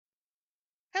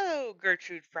Hello,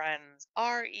 Gertrude friends.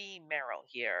 R.E. Merrill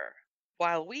here.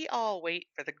 While we all wait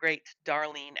for the great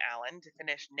Darlene Allen to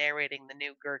finish narrating the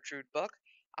new Gertrude book,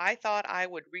 I thought I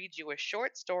would read you a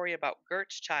short story about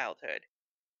Gert's childhood.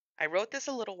 I wrote this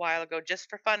a little while ago just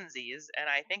for funsies, and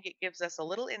I think it gives us a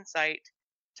little insight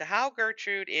to how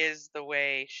Gertrude is the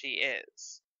way she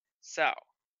is. So,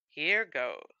 here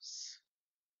goes.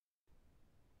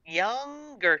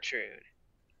 Young Gertrude.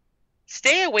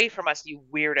 "Stay away from us, you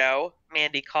weirdo,"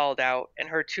 Mandy called out, and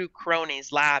her two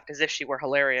cronies laughed as if she were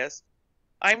hilarious.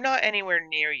 "I'm not anywhere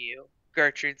near you,"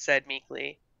 Gertrude said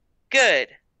meekly.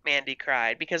 "Good," Mandy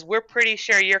cried, "because we're pretty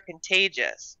sure you're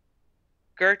contagious."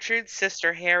 Gertrude's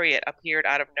sister Harriet appeared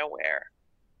out of nowhere.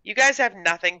 "You guys have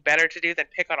nothing better to do than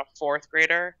pick on a fourth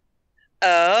grader?"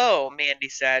 "Oh," Mandy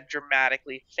said,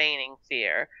 dramatically feigning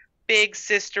fear. "Big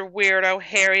sister weirdo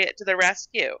Harriet to the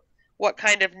rescue. What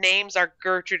kind of names are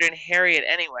Gertrude and Harriet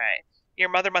anyway? Your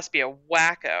mother must be a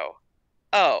wacko."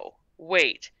 "Oh,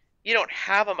 wait, you don't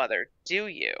have a mother, do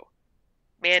you?"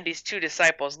 Mandy's two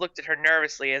disciples looked at her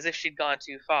nervously as if she'd gone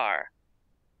too far.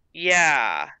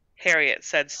 "Yeah," Harriet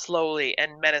said slowly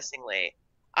and menacingly.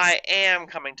 "I am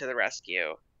coming to the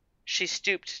rescue." She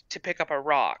stooped to pick up a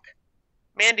rock.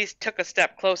 Mandy took a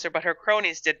step closer, but her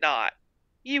cronies did not.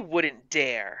 "You wouldn't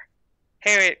dare."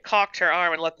 Harriet cocked her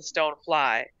arm and let the stone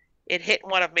fly. It hit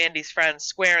one of Mandy's friends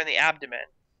square in the abdomen.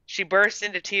 She burst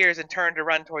into tears and turned to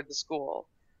run toward the school.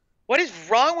 "What is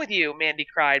wrong with you?" Mandy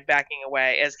cried, backing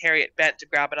away as Harriet bent to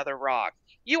grab another rock.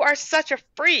 "You are such a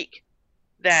freak!"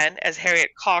 Then, as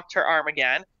Harriet cocked her arm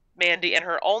again, Mandy and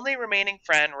her only remaining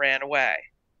friend ran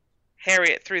away.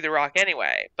 Harriet threw the rock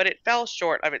anyway, but it fell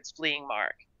short of its fleeing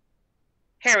mark.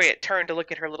 Harriet turned to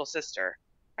look at her little sister.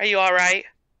 "Are you all right?"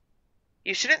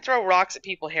 "You shouldn't throw rocks at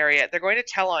people, Harriet. They're going to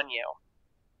tell on you."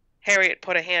 Harriet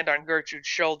put a hand on Gertrude's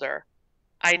shoulder.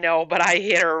 "I know, but I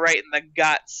hit her right in the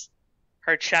guts."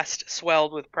 Her chest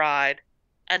swelled with pride.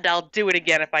 "And I'll do it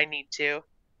again if I need to."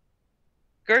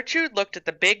 Gertrude looked at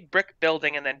the big brick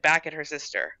building and then back at her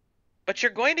sister. "But you're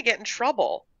going to get in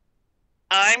trouble."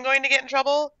 "I'm going to get in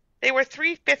trouble? They were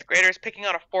three fifth graders picking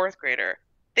on a fourth grader.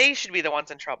 They should be the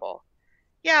ones in trouble."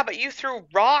 "Yeah, but you threw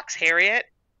rocks,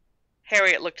 Harriet."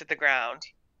 Harriet looked at the ground.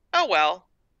 "Oh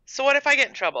well. So what if I get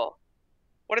in trouble?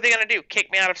 What are they going to do?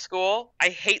 Kick me out of school? I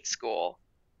hate school."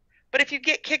 "But if you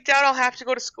get kicked out, I'll have to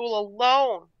go to school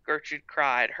alone," Gertrude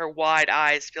cried, her wide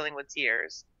eyes filling with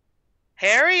tears.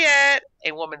 "Harriet!"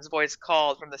 a woman's voice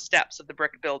called from the steps of the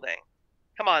brick building.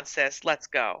 "Come on, sis, let's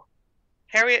go."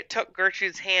 Harriet took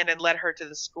Gertrude's hand and led her to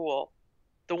the school.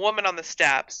 The woman on the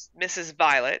steps, Mrs.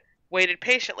 Violet, waited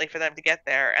patiently for them to get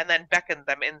there, and then beckoned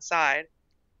them inside.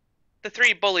 The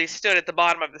three bullies stood at the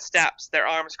bottom of the steps, their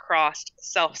arms crossed,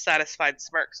 self-satisfied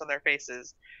smirks on their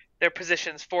faces, their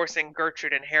positions forcing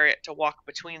Gertrude and Harriet to walk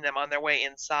between them on their way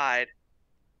inside.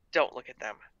 "Don't look at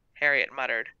them," Harriet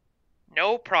muttered.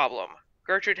 "No problem."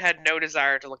 Gertrude had no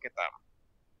desire to look at them.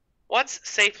 Once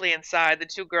safely inside, the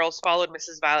two girls followed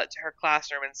Mrs. Violet to her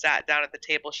classroom and sat down at the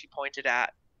table she pointed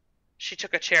at. She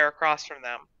took a chair across from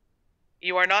them.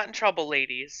 "You are not in trouble,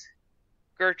 ladies."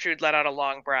 Gertrude let out a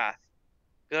long breath.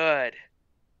 "Good."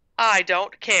 "I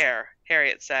don't care,"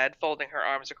 Harriet said, folding her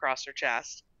arms across her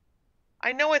chest.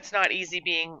 "I know it's not easy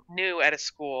being new at a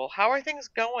school. How are things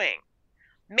going?"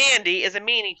 "Mandy is a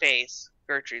meanie face,"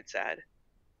 Gertrude said.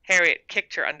 Harriet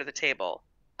kicked her under the table.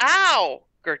 "Ow!"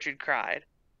 Gertrude cried.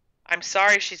 "I'm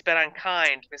sorry she's been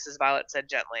unkind," Mrs. Violet said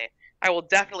gently. "I will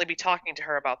definitely be talking to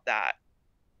her about that.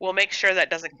 We'll make sure that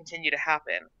doesn't continue to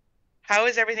happen. How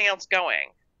is everything else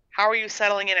going? How are you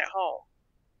settling in at home?"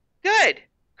 "Good,"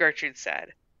 Gertrude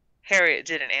said. Harriet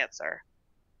didn't answer.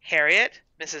 "Harriet,"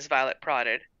 Mrs. Violet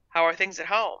prodded, "how are things at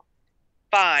home?"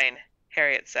 "Fine,"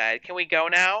 Harriet said. "Can we go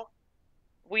now?"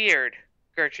 "Weird,"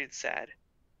 Gertrude said.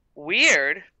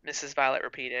 "Weird?" Mrs. Violet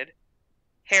repeated.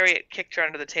 Harriet kicked her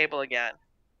under the table again.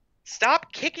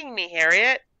 "Stop kicking me,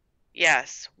 Harriet."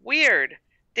 "Yes, weird.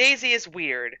 Daisy is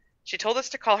weird. She told us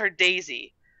to call her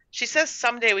Daisy. She says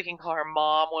someday we can call her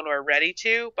Mom when we're ready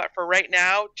to, but for right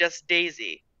now, just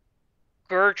Daisy."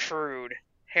 "Gertrude,"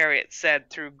 Harriet said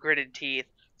through gritted teeth,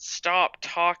 "stop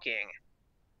talking."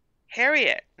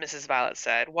 "Harriet," Mrs. Violet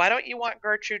said, "why don't you want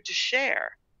Gertrude to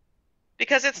share?"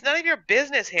 "Because it's none of your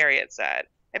business," Harriet said,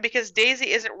 "and because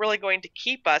Daisy isn't really going to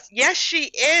keep us." "Yes, she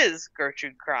is!"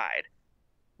 Gertrude cried.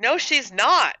 "No, she's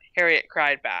not!" Harriet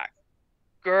cried back.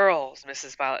 "Girls,"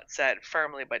 Mrs. Violet said,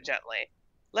 firmly but gently,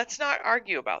 "let's not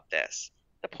argue about this.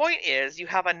 The point is, you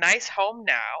have a nice home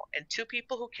now, and two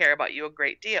people who care about you a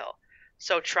great deal.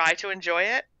 So try to enjoy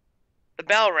it." The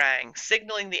bell rang,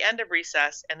 signaling the end of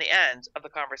recess and the end of the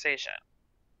conversation.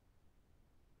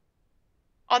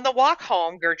 On the walk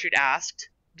home, Gertrude asked,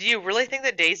 Do you really think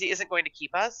that Daisy isn't going to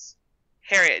keep us?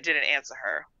 Harriet didn't answer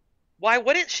her. Why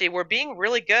wouldn't she? We're being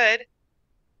really good.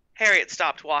 Harriet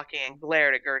stopped walking and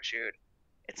glared at Gertrude.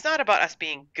 It's not about us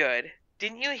being good.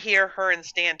 Didn't you hear her and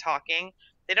Stan talking?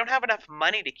 They don't have enough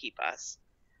money to keep us.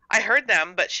 I heard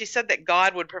them, but she said that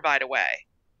God would provide a way.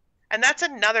 And that's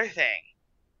another thing.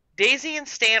 Daisy and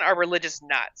Stan are religious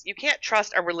nuts. You can't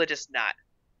trust a religious nut.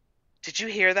 Did you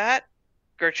hear that?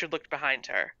 Gertrude looked behind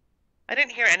her. I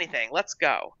didn't hear anything. Let's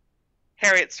go.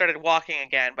 Harriet started walking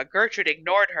again, but Gertrude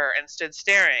ignored her and stood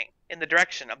staring in the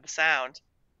direction of the sound.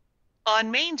 On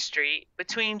Main Street,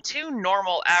 between two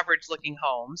normal, average-looking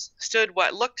homes, stood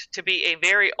what looked to be a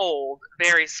very old,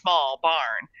 very small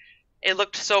barn. It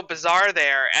looked so bizarre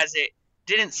there, as it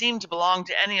didn't seem to belong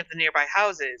to any of the nearby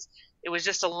houses. It was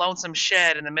just a lonesome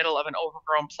shed in the middle of an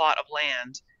overgrown plot of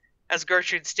land. As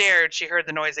Gertrude stared, she heard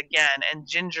the noise again, and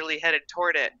gingerly headed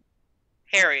toward it.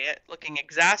 Harriet, looking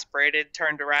exasperated,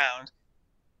 turned around.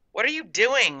 What are you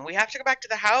doing? We have to go back to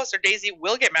the house, or Daisy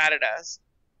will get mad at us.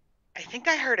 I think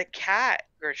I heard a cat,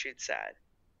 Gertrude said.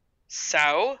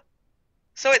 So?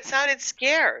 So it sounded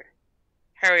scared.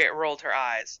 Harriet rolled her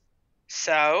eyes.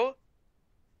 So?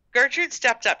 Gertrude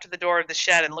stepped up to the door of the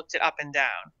shed and looked it up and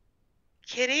down.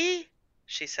 Kitty?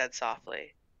 She said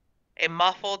softly. A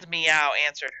muffled meow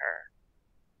answered her.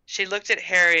 She looked at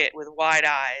Harriet with wide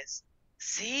eyes.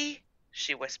 See?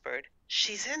 She whispered.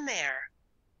 She's in there.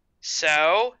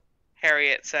 So?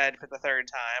 Harriet said for the third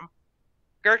time.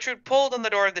 Gertrude pulled on the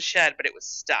door of the shed, but it was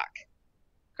stuck.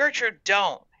 Gertrude,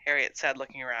 don't, Harriet said,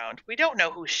 looking around. We don't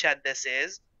know whose shed this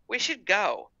is. We should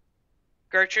go.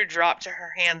 Gertrude dropped to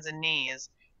her hands and knees.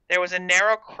 There was a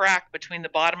narrow crack between the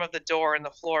bottom of the door and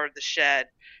the floor of the shed.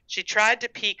 She tried to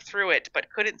peek through it, but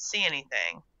couldn't see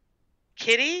anything.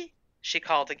 Kitty? She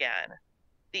called again.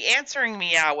 The answering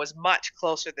meow was much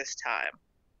closer this time.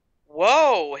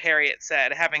 Whoa, Harriet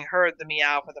said, having heard the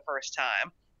meow for the first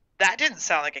time. That didn't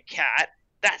sound like a cat.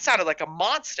 That sounded like a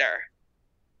monster.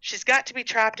 She's got to be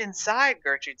trapped inside,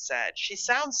 Gertrude said. She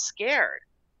sounds scared.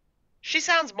 She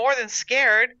sounds more than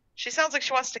scared. She sounds like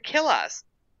she wants to kill us.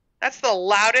 That's the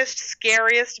loudest,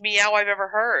 scariest meow I've ever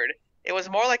heard. It was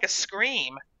more like a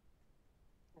scream.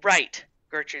 Right,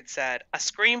 Gertrude said. A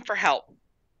scream for help.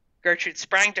 Gertrude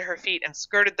sprang to her feet and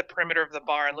skirted the perimeter of the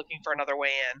barn, looking for another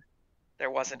way in. There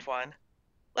wasn't one.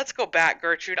 Let's go back,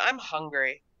 Gertrude. I'm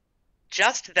hungry.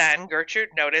 Just then, Gertrude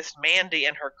noticed Mandy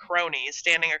and her cronies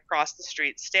standing across the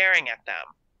street staring at them.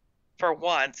 For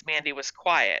once, Mandy was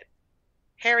quiet.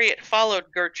 Harriet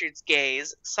followed Gertrude's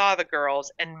gaze, saw the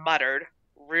girls, and muttered,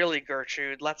 Really,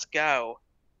 Gertrude, let's go.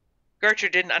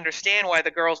 Gertrude didn't understand why the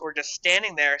girls were just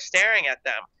standing there staring at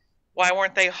them. Why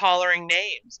weren't they hollering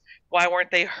names? Why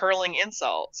weren't they hurling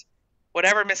insults?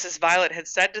 Whatever Mrs. Violet had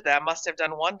said to them must have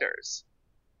done wonders.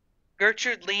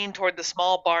 Gertrude leaned toward the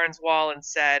small barn's wall and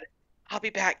said, I'll be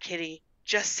back, Kitty.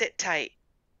 Just sit tight.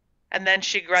 And then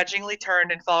she grudgingly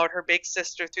turned and followed her big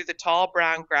sister through the tall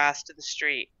brown grass to the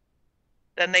street.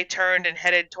 Then they turned and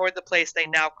headed toward the place they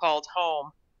now called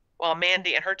home, while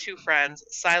Mandy and her two friends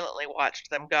silently watched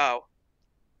them go.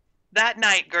 That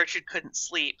night Gertrude couldn't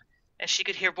sleep, and she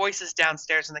could hear voices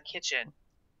downstairs in the kitchen.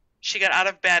 She got out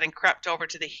of bed and crept over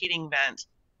to the heating vent.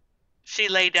 She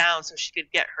lay down so she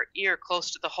could get her ear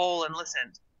close to the hole and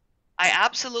listened. I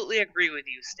absolutely agree with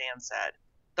you, Stan said.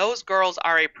 Those girls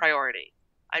are a priority.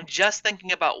 I'm just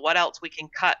thinking about what else we can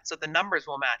cut so the numbers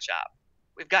will match up.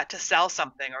 We've got to sell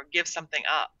something or give something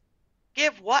up.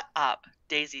 Give what up?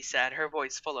 Daisy said, her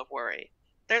voice full of worry.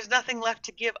 There's nothing left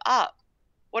to give up.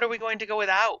 What are we going to go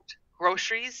without?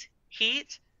 Groceries?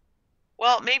 Heat?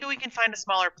 Well, maybe we can find a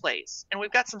smaller place, and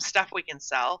we've got some stuff we can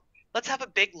sell. Let's have a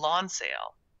big lawn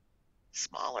sale.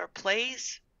 Smaller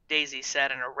place? Daisy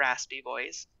said in a raspy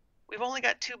voice. We've only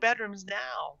got 2 bedrooms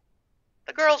now.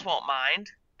 The girls won't mind.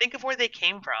 Think of where they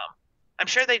came from. I'm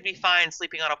sure they'd be fine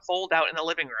sleeping on a fold-out in the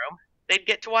living room. They'd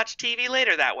get to watch TV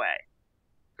later that way.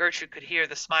 Gertrude could hear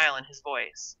the smile in his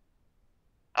voice.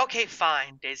 Okay,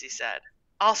 fine, Daisy said.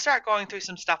 I'll start going through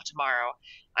some stuff tomorrow.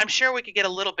 I'm sure we could get a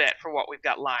little bit for what we've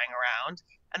got lying around,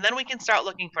 and then we can start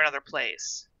looking for another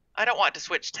place. I don't want to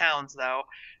switch towns, though.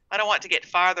 I don't want to get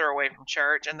farther away from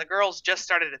church, and the girls just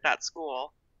started at that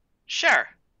school. Sure.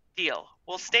 Deal.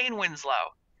 We'll stay in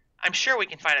Winslow. I'm sure we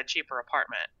can find a cheaper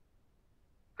apartment.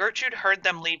 Gertrude heard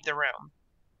them leave the room.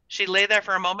 She lay there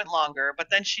for a moment longer, but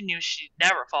then she knew she'd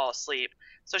never fall asleep,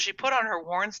 so she put on her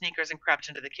worn sneakers and crept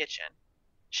into the kitchen.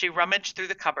 She rummaged through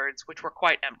the cupboards, which were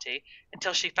quite empty,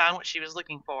 until she found what she was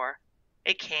looking for,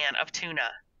 a can of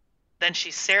tuna. Then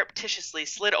she surreptitiously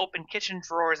slid open kitchen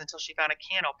drawers until she found a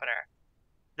can opener.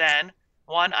 Then,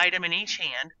 one item in each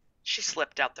hand, she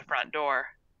slipped out the front door.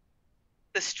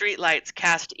 The streetlights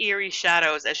cast eerie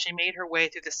shadows as she made her way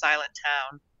through the silent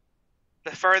town.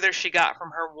 The further she got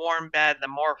from her warm bed, the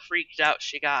more freaked out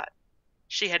she got.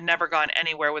 She had never gone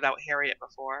anywhere without Harriet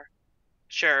before.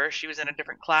 Sure, she was in a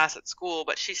different class at school,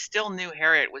 but she still knew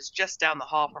Harriet was just down the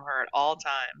hall from her at all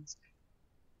times.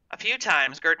 A few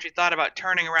times Gertrude thought about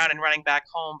turning around and running back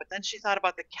home, but then she thought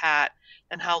about the cat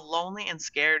and how lonely and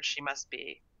scared she must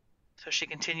be. So she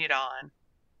continued on.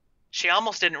 She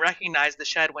almost didn't recognize the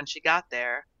shed when she got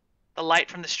there. The light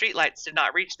from the streetlights did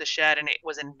not reach the shed, and it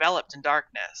was enveloped in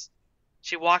darkness.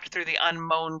 She walked through the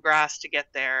unmown grass to get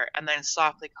there, and then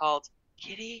softly called,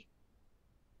 "Kitty?"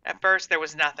 At first there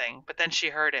was nothing, but then she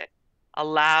heard it. A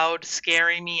loud,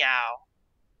 scary meow.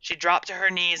 She dropped to her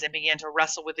knees and began to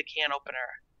wrestle with the can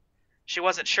opener. She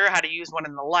wasn't sure how to use one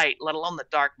in the light, let alone the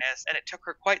darkness, and it took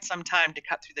her quite some time to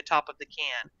cut through the top of the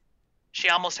can. She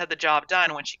almost had the job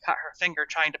done when she cut her finger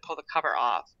trying to pull the cover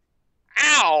off.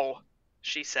 "Ow!"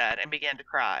 she said, and began to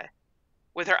cry.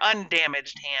 With her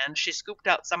undamaged hand, she scooped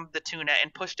out some of the tuna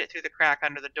and pushed it through the crack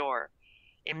under the door.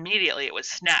 Immediately it was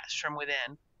snatched from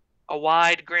within. A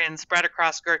wide grin spread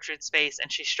across Gertrude's face,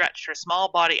 and she stretched her small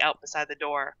body out beside the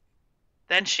door.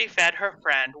 Then she fed her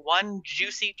friend one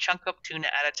juicy chunk of tuna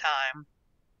at a time.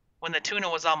 When the tuna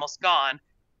was almost gone,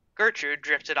 Gertrude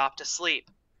drifted off to sleep.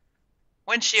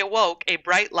 When she awoke, a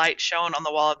bright light shone on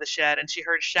the wall of the shed, and she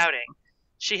heard shouting.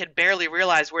 She had barely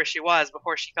realized where she was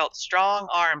before she felt strong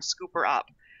arms scoop her up.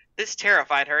 This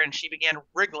terrified her, and she began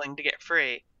wriggling to get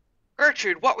free.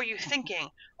 "Gertrude, what were you thinking?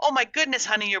 Oh, my goodness,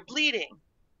 honey, you're bleeding."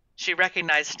 She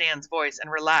recognized Stan's voice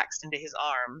and relaxed into his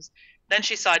arms. Then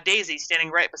she saw Daisy standing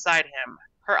right beside him,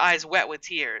 her eyes wet with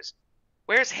tears.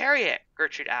 "Where's Harriet?"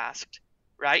 Gertrude asked.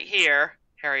 "Right here,"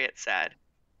 Harriet said.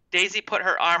 Daisy put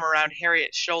her arm around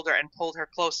Harriet's shoulder and pulled her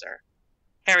closer.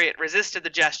 Harriet resisted the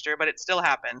gesture, but it still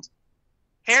happened.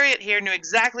 "Harriet here knew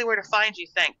exactly where to find you,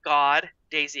 thank God!"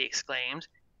 Daisy exclaimed.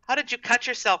 "How did you cut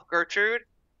yourself, Gertrude?"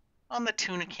 "On the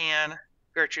tuna can,"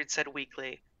 Gertrude said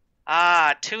weakly.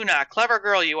 "Ah, tuna, clever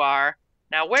girl you are.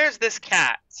 Now where's this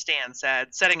cat?" Stan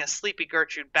said, setting a sleepy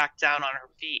Gertrude back down on her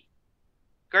feet.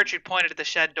 Gertrude pointed at the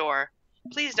shed door.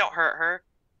 "Please don't hurt her."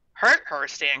 "Hurt her?"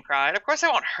 Stan cried. "Of course I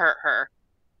won't hurt her."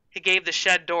 He gave the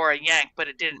shed door a yank, but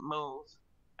it didn't move.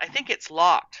 "I think it's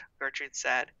locked," Gertrude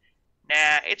said.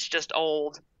 "Nah, it's just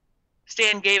old."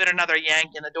 Stan gave it another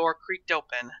yank, and the door creaked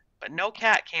open, but no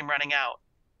cat came running out.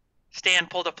 Stan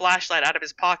pulled a flashlight out of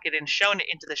his pocket and shone it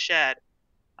into the shed.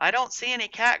 "I don't see any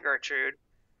cat, Gertrude."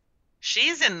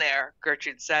 "She's in there,"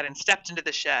 Gertrude said, and stepped into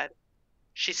the shed.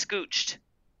 She scooched.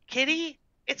 "Kitty?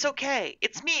 It's okay.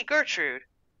 It's me, Gertrude.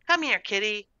 Come here,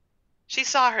 Kitty." She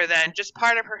saw her then, just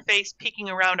part of her face peeking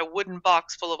around a wooden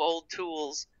box full of old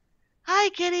tools. "Hi,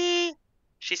 Kitty."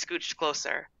 She scooched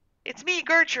closer. "It's me,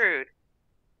 Gertrude."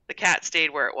 The cat stayed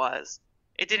where it was.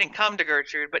 It didn't come to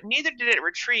Gertrude, but neither did it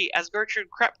retreat as Gertrude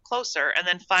crept closer and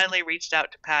then finally reached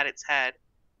out to pat its head.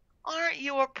 "Aren't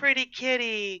you a pretty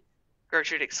kitty?"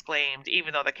 Gertrude exclaimed,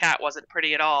 even though the cat wasn't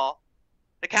pretty at all.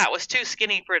 The cat was too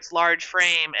skinny for its large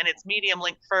frame, and its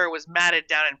medium-length fur was matted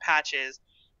down in patches.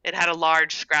 It had a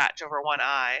large scratch over one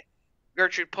eye.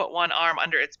 Gertrude put one arm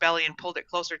under its belly and pulled it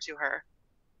closer to her.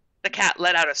 The cat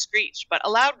let out a screech, but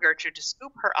allowed Gertrude to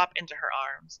scoop her up into her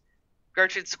arms.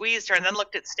 Gertrude squeezed her and then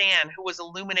looked at Stan, who was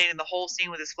illuminating the whole scene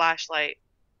with his flashlight.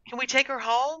 "Can we take her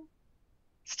home?"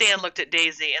 Stan looked at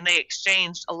Daisy, and they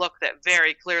exchanged a look that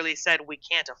very clearly said, "We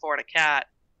can't afford a cat."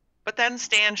 But then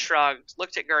Stan shrugged,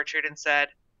 looked at Gertrude, and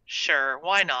said, "Sure,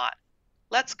 why not?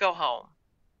 Let's go home."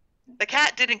 The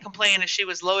cat didn't complain as she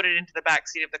was loaded into the back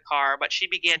seat of the car, but she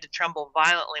began to tremble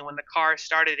violently when the car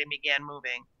started and began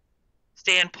moving.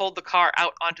 Stan pulled the car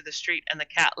out onto the street, and the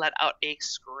cat let out a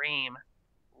scream.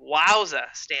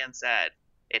 "Wowza," Stan said.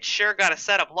 "It's sure got a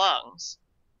set of lungs."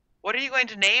 "What are you going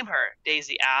to name her?"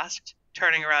 Daisy asked,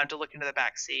 turning around to look into the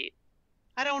back seat.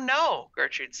 "I don't know,"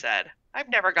 Gertrude said. "I've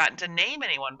never gotten to name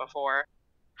anyone before."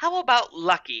 "How about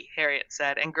Lucky?" Harriet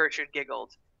said, and Gertrude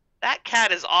giggled. "That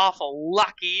cat is awful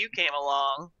lucky you came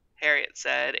along," Harriet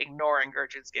said, ignoring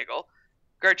Gertrude's giggle.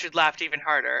 Gertrude laughed even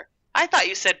harder. "I thought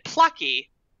you said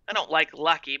plucky. I don't like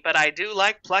lucky, but I do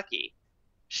like plucky."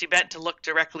 She bent to look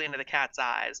directly into the cat's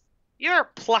eyes. "You're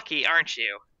plucky, aren't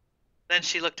you?" Then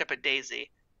she looked up at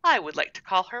Daisy. "I would like to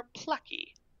call her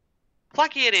Plucky."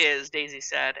 "Plucky it is," Daisy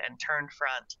said, and turned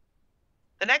front.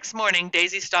 The next morning,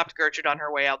 Daisy stopped Gertrude on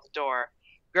her way out the door.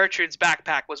 Gertrude's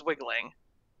backpack was wiggling.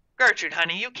 "Gertrude,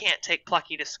 honey, you can't take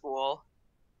Plucky to school."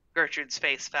 Gertrude's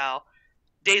face fell.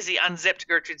 Daisy unzipped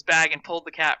Gertrude's bag and pulled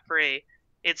the cat free.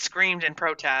 It screamed in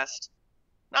protest.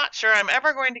 "Not sure I'm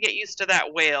ever going to get used to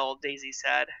that wail," Daisy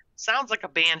said. "Sounds like a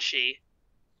banshee."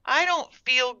 I don't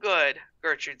feel good,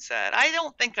 Gertrude said. I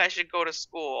don't think I should go to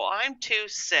school. I'm too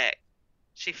sick.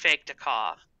 She faked a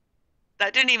cough.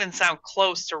 That didn't even sound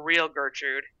close to real,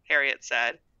 Gertrude, Harriet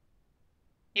said.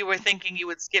 You were thinking you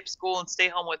would skip school and stay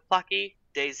home with Plucky?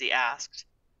 Daisy asked.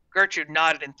 Gertrude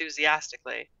nodded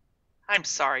enthusiastically. I'm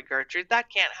sorry, Gertrude, that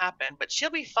can't happen, but she'll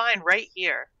be fine right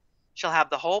here. She'll have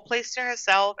the whole place to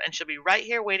herself, and she'll be right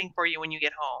here waiting for you when you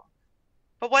get home.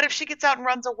 But what if she gets out and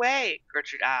runs away?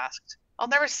 Gertrude asked. I'll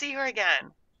never see her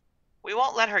again. We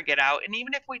won't let her get out, and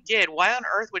even if we did, why on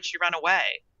earth would she run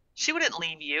away? She wouldn't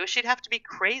leave you. She'd have to be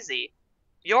crazy.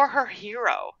 You're her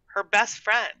hero, her best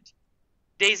friend.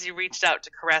 Daisy reached out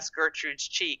to caress Gertrude's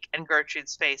cheek, and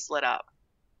Gertrude's face lit up.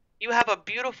 You have a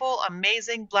beautiful,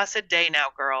 amazing, blessed day now,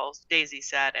 girls, Daisy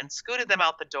said, and scooted them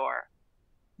out the door.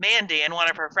 Mandy and one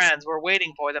of her friends were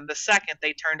waiting for them the second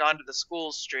they turned onto the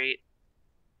school street.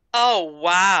 Oh,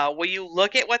 wow, will you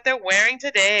look at what they're wearing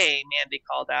today, Mandy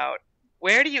called out.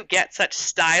 Where do you get such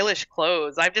stylish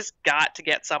clothes? I've just got to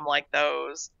get some like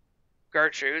those.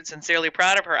 Gertrude, sincerely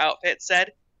proud of her outfit,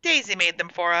 said, Daisy made them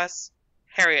for us.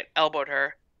 Harriet elbowed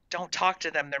her. Don't talk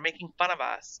to them, they're making fun of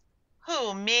us.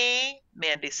 Who, me?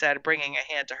 Mandy said, bringing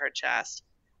a hand to her chest.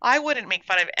 I wouldn't make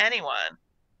fun of anyone.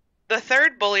 The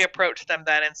third bully approached them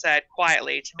then and said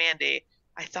quietly to Mandy,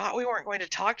 I thought we weren't going to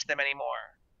talk to them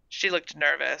anymore. She looked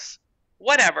nervous.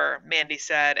 Whatever, Mandy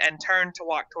said, and turned to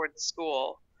walk toward the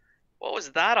school. What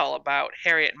was that all about?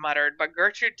 Harriet muttered, but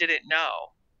Gertrude didn't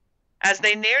know. As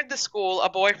they neared the school, a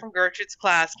boy from Gertrude's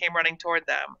class came running toward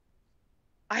them.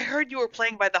 I heard you were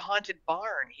playing by the haunted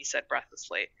barn, he said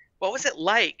breathlessly. What was it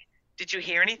like? Did you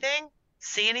hear anything?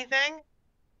 See anything?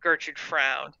 Gertrude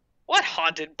frowned. What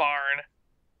haunted barn?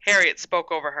 Harriet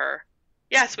spoke over her.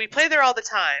 Yes, we play there all the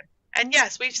time. And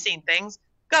yes, we've seen things.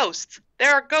 Ghosts.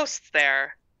 There are ghosts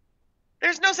there.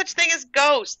 There's no such thing as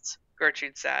ghosts,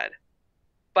 Gertrude said.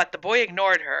 But the boy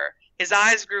ignored her. His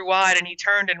eyes grew wide and he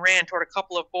turned and ran toward a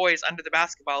couple of boys under the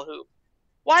basketball hoop.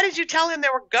 Why did you tell him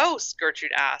there were ghosts?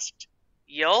 Gertrude asked.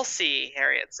 You'll see,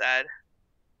 Harriet said.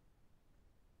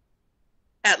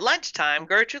 At lunchtime,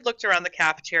 Gertrude looked around the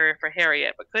cafeteria for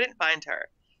Harriet, but couldn't find her.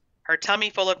 Her tummy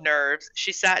full of nerves,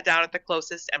 she sat down at the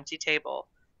closest empty table.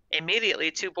 Immediately,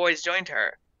 two boys joined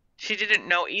her. She didn't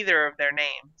know either of their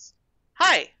names.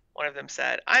 Hi, one of them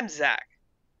said. I'm Zach.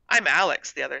 I'm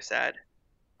Alex, the other said.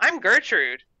 I'm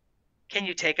Gertrude. Can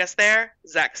you take us there?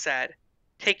 Zach said.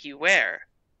 Take you where?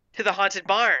 To the haunted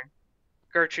barn.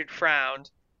 Gertrude frowned.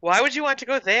 Why would you want to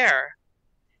go there?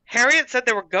 Harriet said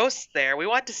there were ghosts there. We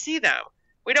want to see them.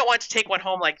 We don't want to take one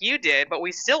home like you did, but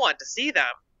we still want to see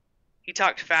them. He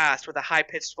talked fast with a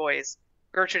high-pitched voice.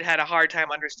 Gertrude had a hard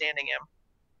time understanding him.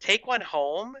 Take one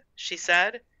home? She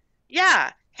said.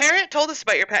 Yeah, Harriet told us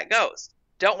about your pet ghost.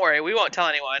 Don't worry, we won't tell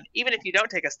anyone. Even if you don't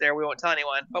take us there, we won't tell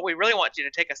anyone. But we really want you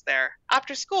to take us there.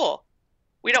 After school.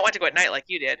 We don't want to go at night like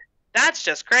you did. That's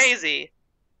just crazy.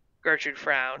 Gertrude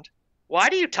frowned. Why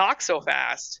do you talk so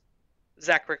fast?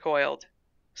 Zach recoiled.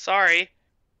 Sorry.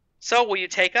 So will you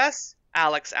take us?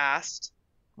 Alex asked.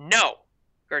 No,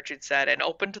 Gertrude said, and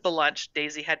opened the lunch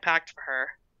Daisy had packed for her.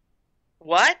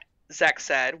 What? Zach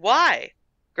said. Why?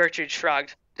 Gertrude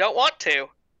shrugged. Don't want to.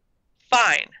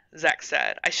 Fine, Zach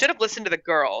said. I should have listened to the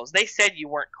girls. They said you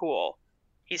weren't cool.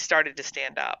 He started to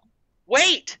stand up.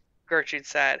 Wait, Gertrude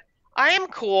said. I am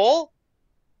cool.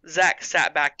 Zach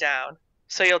sat back down.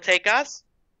 So you'll take us?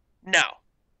 No.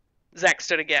 Zach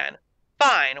stood again.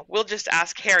 Fine, we'll just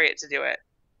ask Harriet to do it.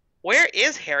 Where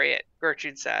is Harriet?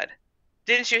 Gertrude said.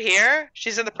 Didn't you hear?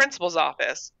 She's in the principal's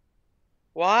office.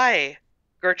 Why?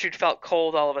 Gertrude felt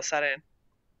cold all of a sudden.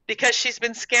 Because she's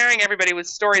been scaring everybody with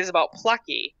stories about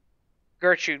Plucky.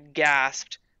 Gertrude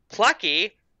gasped.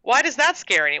 Plucky? Why does that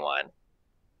scare anyone?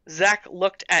 Zach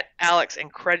looked at Alex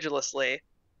incredulously.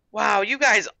 Wow, you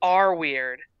guys are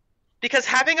weird. Because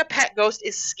having a pet ghost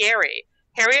is scary.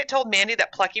 Harriet told Mandy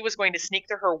that Plucky was going to sneak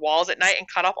through her walls at night and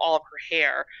cut off all of her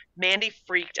hair. Mandy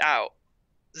freaked out.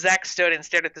 Zach stood and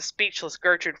stared at the speechless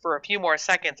Gertrude for a few more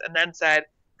seconds and then said,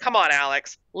 Come on,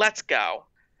 Alex, let's go.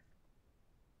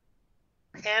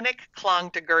 Panic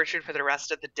clung to Gertrude for the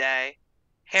rest of the day.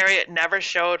 Harriet never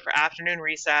showed for afternoon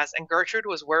recess, and Gertrude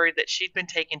was worried that she'd been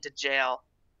taken to jail.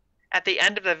 At the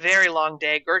end of the very long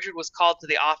day, Gertrude was called to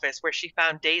the office where she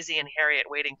found Daisy and Harriet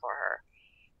waiting for her.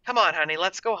 Come on, honey,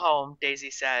 let's go home, Daisy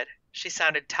said. She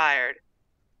sounded tired.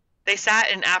 They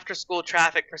sat in after-school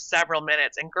traffic for several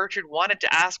minutes, and Gertrude wanted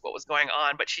to ask what was going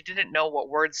on, but she didn't know what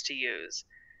words to use.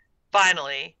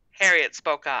 Finally, Harriet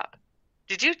spoke up.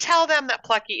 Did you tell them that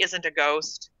Plucky isn't a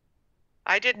ghost?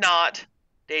 I did not,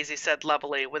 Daisy said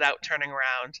levelly, without turning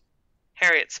around.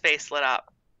 Harriet's face lit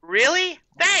up. Really?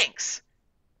 Thanks!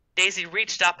 Daisy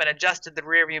reached up and adjusted the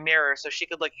rearview mirror so she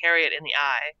could look Harriet in the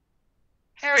eye.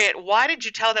 Harriet, why did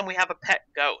you tell them we have a pet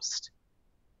ghost?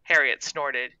 Harriet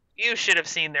snorted. You should have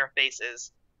seen their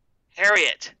faces.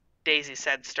 Harriet, Daisy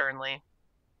said sternly.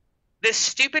 This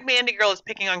stupid Mandy girl is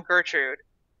picking on Gertrude.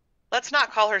 Let's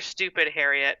not call her stupid,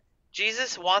 Harriet.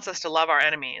 Jesus wants us to love our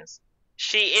enemies.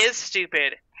 She is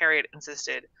stupid, Harriet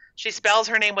insisted. She spells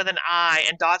her name with an I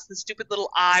and dots the stupid little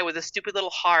I with a stupid little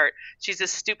heart. She's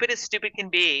as stupid can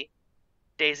be.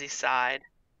 Daisy sighed.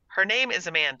 Her name is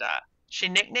Amanda. She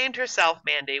nicknamed herself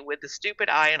Mandy with the stupid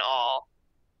I and all.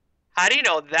 How do you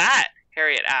know that?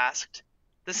 Harriet asked.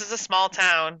 This is a small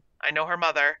town. I know her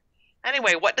mother.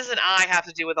 Anyway, what does an I have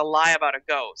to do with a lie about a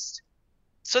ghost?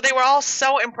 So they were all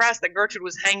so impressed that Gertrude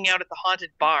was hanging out at the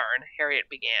haunted barn, Harriet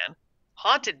began.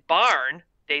 Haunted barn?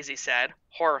 Daisy said,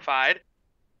 horrified.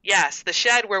 Yes, the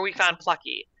shed where we found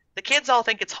Plucky. The kids all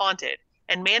think it's haunted,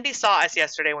 and Mandy saw us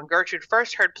yesterday when Gertrude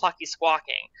first heard Plucky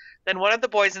squawking. Then one of the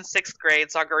boys in 6th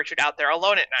grade saw Gertrude out there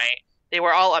alone at night. They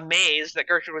were all amazed that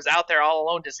Gertrude was out there all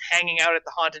alone just hanging out at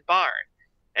the haunted barn.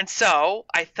 And so,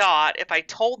 I thought if I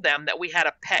told them that we had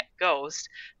a pet ghost,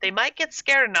 they might get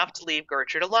scared enough to leave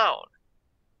Gertrude alone.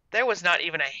 There was not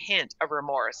even a hint of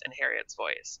remorse in Harriet's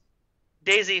voice.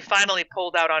 Daisy finally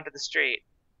pulled out onto the street.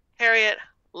 Harriet,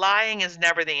 lying is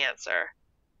never the answer.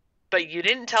 But you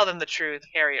didn't tell them the truth,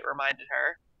 Harriet reminded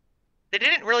her. They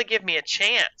didn't really give me a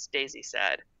chance, Daisy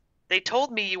said. They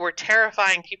told me you were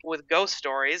terrifying people with ghost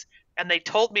stories, and they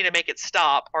told me to make it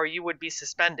stop or you would be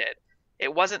suspended.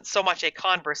 It wasn't so much a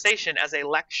conversation as a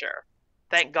lecture.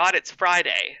 Thank God it's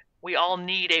Friday. We all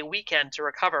need a weekend to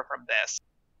recover from this.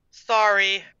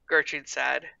 Sorry, Gertrude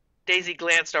said. Daisy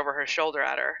glanced over her shoulder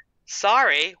at her.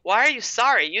 Sorry? Why are you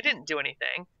sorry? You didn't do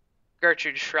anything.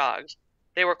 Gertrude shrugged.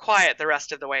 They were quiet the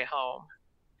rest of the way home.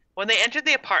 When they entered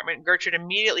the apartment, Gertrude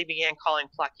immediately began calling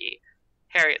Plucky.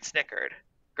 Harriet snickered.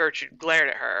 Gertrude glared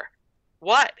at her.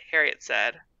 What? Harriet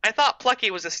said. I thought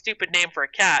Plucky was a stupid name for a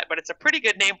cat, but it's a pretty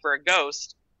good name for a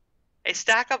ghost. A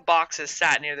stack of boxes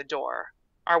sat near the door.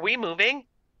 Are we moving?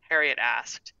 Harriet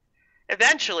asked.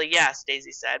 Eventually, yes,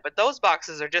 Daisy said, but those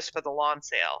boxes are just for the lawn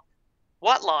sale.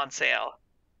 What lawn sale?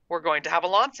 We're going to have a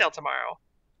lawn sale tomorrow.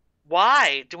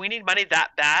 Why? Do we need money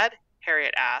that bad?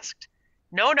 Harriet asked.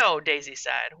 No, Daisy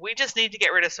said. We just need to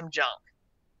get rid of some junk.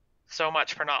 So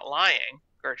much for not lying,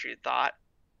 Gertrude thought.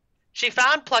 She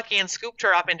found Plucky and scooped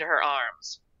her up into her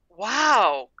arms.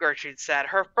 Wow, Gertrude said.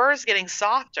 Her fur's getting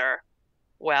softer.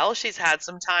 Well, she's had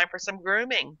some time for some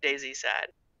grooming, Daisy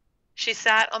said. She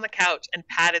sat on the couch and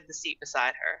patted the seat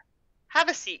beside her. Have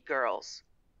a seat, girls.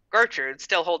 Gertrude,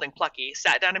 still holding Plucky,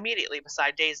 sat down immediately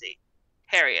beside Daisy.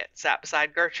 Harriet sat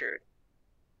beside Gertrude.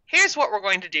 Here's what we're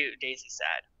going to do, Daisy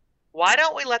said. Why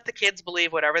don't we let the kids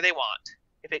believe whatever they want?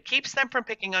 If it keeps them from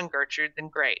picking on Gertrude, then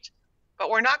great. But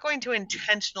we're not going to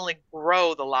intentionally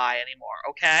grow the lie anymore,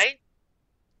 okay?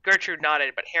 Gertrude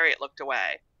nodded, but Harriet looked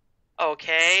away.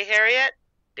 Okay, Harriet?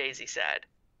 Daisy said.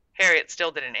 Harriet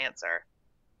still didn't answer.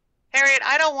 Harriet,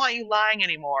 I don't want you lying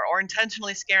anymore or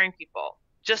intentionally scaring people.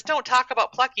 Just don't talk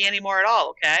about Plucky anymore at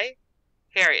all, okay?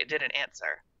 Harriet didn't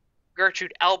answer.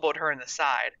 Gertrude elbowed her in the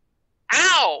side.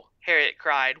 Ow! Harriet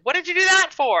cried. What did you do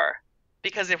that for?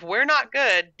 Because if we're not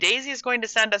good, Daisy is going to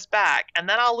send us back, and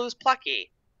then I'll lose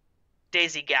Plucky.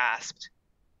 Daisy gasped.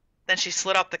 Then she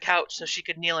slid off the couch so she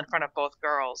could kneel in front of both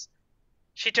girls.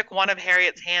 She took one of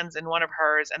Harriet's hands in one of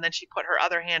hers, and then she put her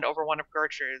other hand over one of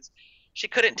Gertrude's. She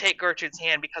couldn't take Gertrude's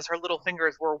hand because her little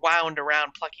fingers were wound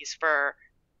around Plucky's fur.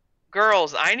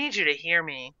 Girls, I need you to hear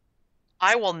me.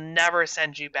 I will never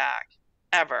send you back.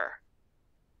 Ever.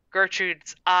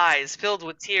 Gertrude's eyes filled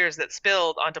with tears that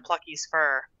spilled onto Plucky's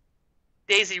fur.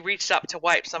 Daisy reached up to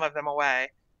wipe some of them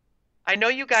away. I know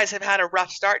you guys have had a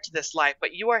rough start to this life,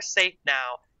 but you are safe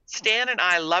now. Stan and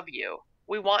I love you.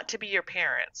 We want to be your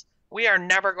parents. We are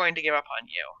never going to give up on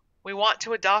you. We want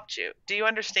to adopt you. Do you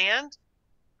understand?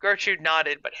 Gertrude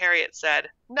nodded, but Harriet said,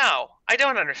 No, I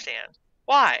don't understand.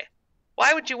 Why?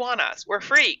 Why would you want us? We're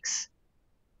freaks.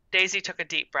 Daisy took a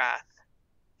deep breath.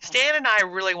 Stan and I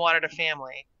really wanted a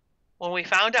family. When we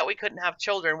found out we couldn't have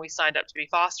children, we signed up to be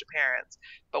foster parents,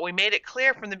 but we made it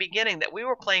clear from the beginning that we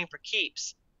were playing for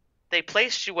keeps. They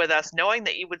placed you with us knowing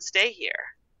that you would stay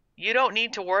here. You don't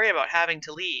need to worry about having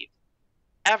to leave.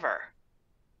 Ever.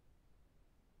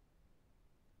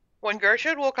 When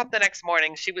Gertrude woke up the next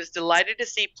morning, she was delighted to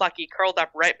see Plucky curled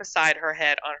up right beside her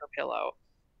head on her pillow.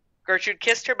 Gertrude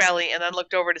kissed her belly and then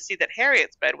looked over to see that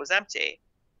Harriet's bed was empty.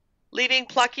 Leaving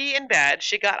Plucky in bed,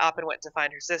 she got up and went to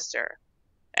find her sister.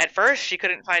 At first, she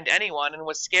couldn't find anyone and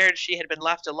was scared she had been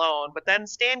left alone, but then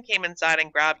Stan came inside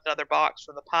and grabbed another box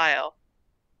from the pile.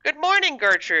 Good morning,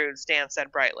 Gertrude, Stan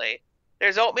said brightly.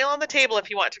 There's oatmeal on the table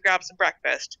if you want to grab some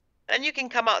breakfast. Then you can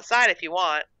come outside if you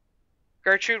want.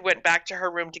 Gertrude went back to her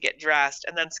room to get dressed,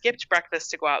 and then skipped breakfast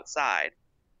to go outside.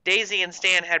 Daisy and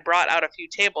Stan had brought out a few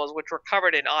tables which were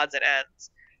covered in odds and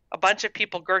ends. A bunch of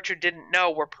people Gertrude didn't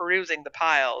know were perusing the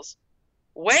piles.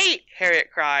 Wait, Harriet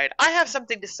cried. I have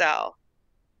something to sell.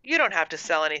 You don't have to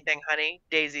sell anything, honey,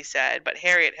 Daisy said, but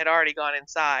Harriet had already gone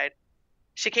inside.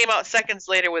 She came out seconds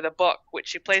later with a book, which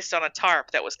she placed on a tarp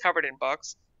that was covered in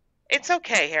books. It's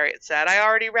okay, Harriet said. I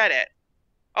already read it.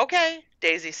 Okay,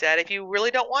 Daisy said, if you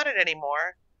really don't want it any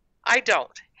more. I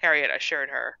don't, Harriet assured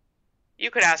her.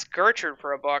 You could ask Gertrude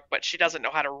for a book, but she doesn't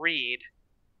know how to read.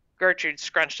 Gertrude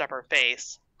scrunched up her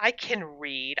face. I can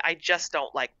read, I just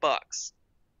don't like books.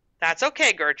 That's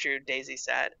okay, Gertrude, Daisy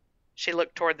said. She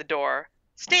looked toward the door.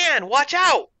 Stan, watch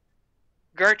out!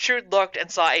 Gertrude looked and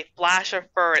saw a flash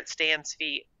of fur at Stan's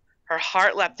feet. Her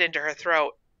heart leapt into her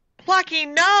throat. Plucky,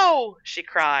 no! She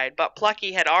cried, but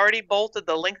Plucky had already bolted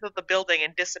the length of the building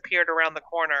and disappeared around the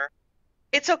corner.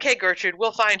 It's okay, Gertrude,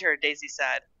 we'll find her, Daisy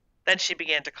said. Then she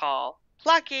began to call.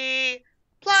 Plucky!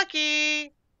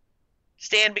 Plucky!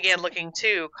 Stan began looking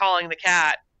too, calling the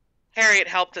cat. Harriet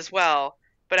helped as well,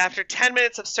 but after 10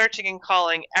 minutes of searching and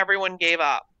calling, everyone gave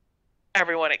up.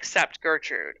 Everyone except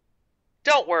Gertrude.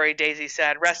 Don't worry, Daisy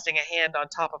said, resting a hand on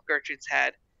top of Gertrude's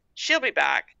head. She'll be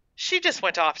back. She just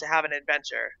went off to have an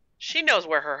adventure. She knows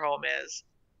where her home is.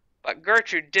 But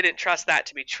Gertrude didn't trust that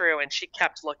to be true, and she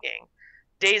kept looking.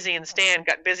 Daisy and Stan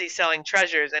got busy selling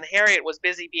treasures, and Harriet was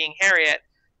busy being Harriet,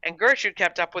 and Gertrude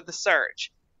kept up with the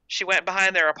search. She went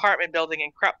behind their apartment building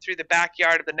and crept through the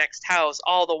backyard of the next house,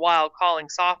 all the while calling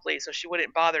softly so she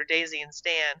wouldn't bother Daisy and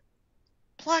Stan.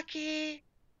 Plucky!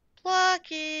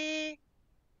 Plucky!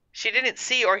 She didn't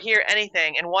see or hear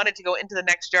anything and wanted to go into the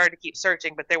next yard to keep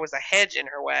searching, but there was a hedge in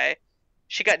her way.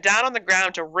 She got down on the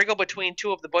ground to wriggle between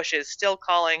two of the bushes, still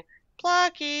calling,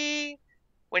 Plucky!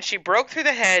 When she broke through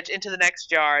the hedge into the next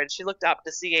yard, she looked up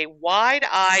to see a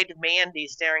wide-eyed Mandy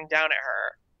staring down at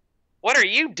her. What are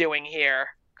you doing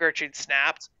here? Gertrude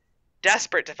snapped.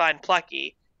 Desperate to find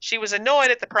Plucky, she was annoyed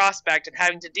at the prospect of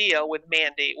having to deal with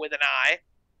Mandy with an eye.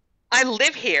 I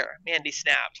live here, Mandy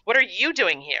snapped. What are you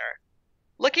doing here?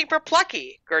 Looking for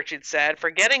Plucky, Gertrude said,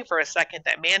 forgetting for a second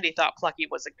that Mandy thought Plucky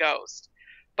was a ghost.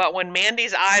 But when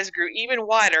Mandy's eyes grew even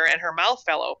wider and her mouth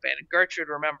fell open, Gertrude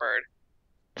remembered.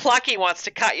 Plucky wants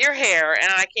to cut your hair,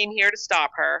 and I came here to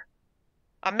stop her.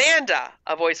 Amanda,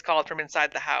 a voice called from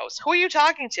inside the house. Who are you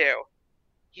talking to?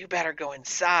 You better go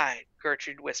inside,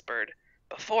 Gertrude whispered,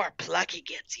 before Plucky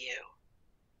gets you.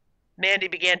 Mandy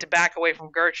began to back away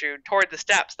from Gertrude toward the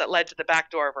steps that led to the back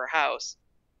door of her house.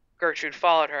 Gertrude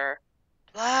followed her.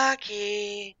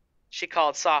 Plucky, she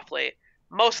called softly,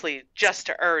 mostly just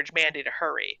to urge Mandy to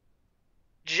hurry.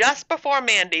 Just before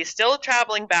Mandy, still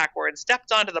traveling backwards,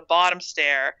 stepped onto the bottom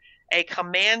stair, a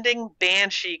commanding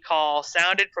banshee call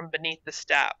sounded from beneath the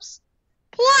steps.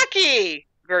 Plucky!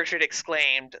 Gertrude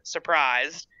exclaimed,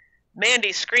 surprised.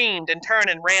 Mandy screamed and turned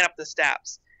and ran up the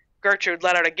steps. Gertrude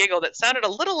let out a giggle that sounded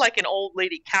a little like an old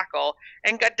lady cackle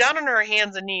and got down on her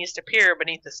hands and knees to peer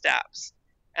beneath the steps.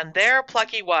 And there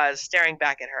Plucky was, staring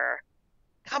back at her.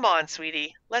 Come on,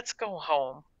 sweetie, let's go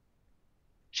home.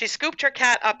 She scooped her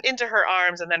cat up into her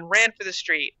arms and then ran for the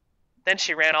street. Then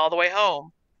she ran all the way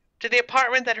home, to the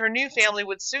apartment that her new family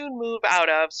would soon move out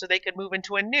of so they could move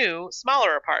into a new,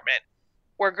 smaller apartment,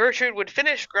 where Gertrude would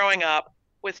finish growing up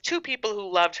with two people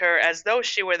who loved her as though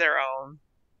she were their own,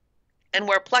 and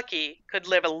where Plucky could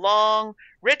live a long,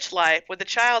 rich life with a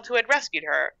child who had rescued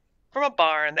her from a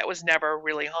barn that was never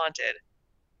really haunted.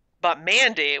 But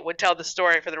Mandy would tell the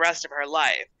story for the rest of her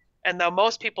life, and though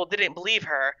most people didn't believe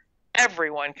her,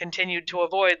 everyone continued to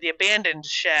avoid the abandoned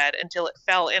shed until it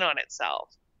fell in on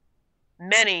itself.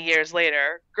 Many years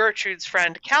later, Gertrude's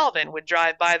friend Calvin would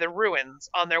drive by the ruins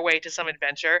on their way to some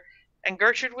adventure, and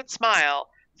Gertrude would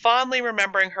smile, fondly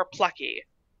remembering her Plucky,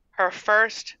 her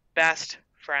first best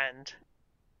friend.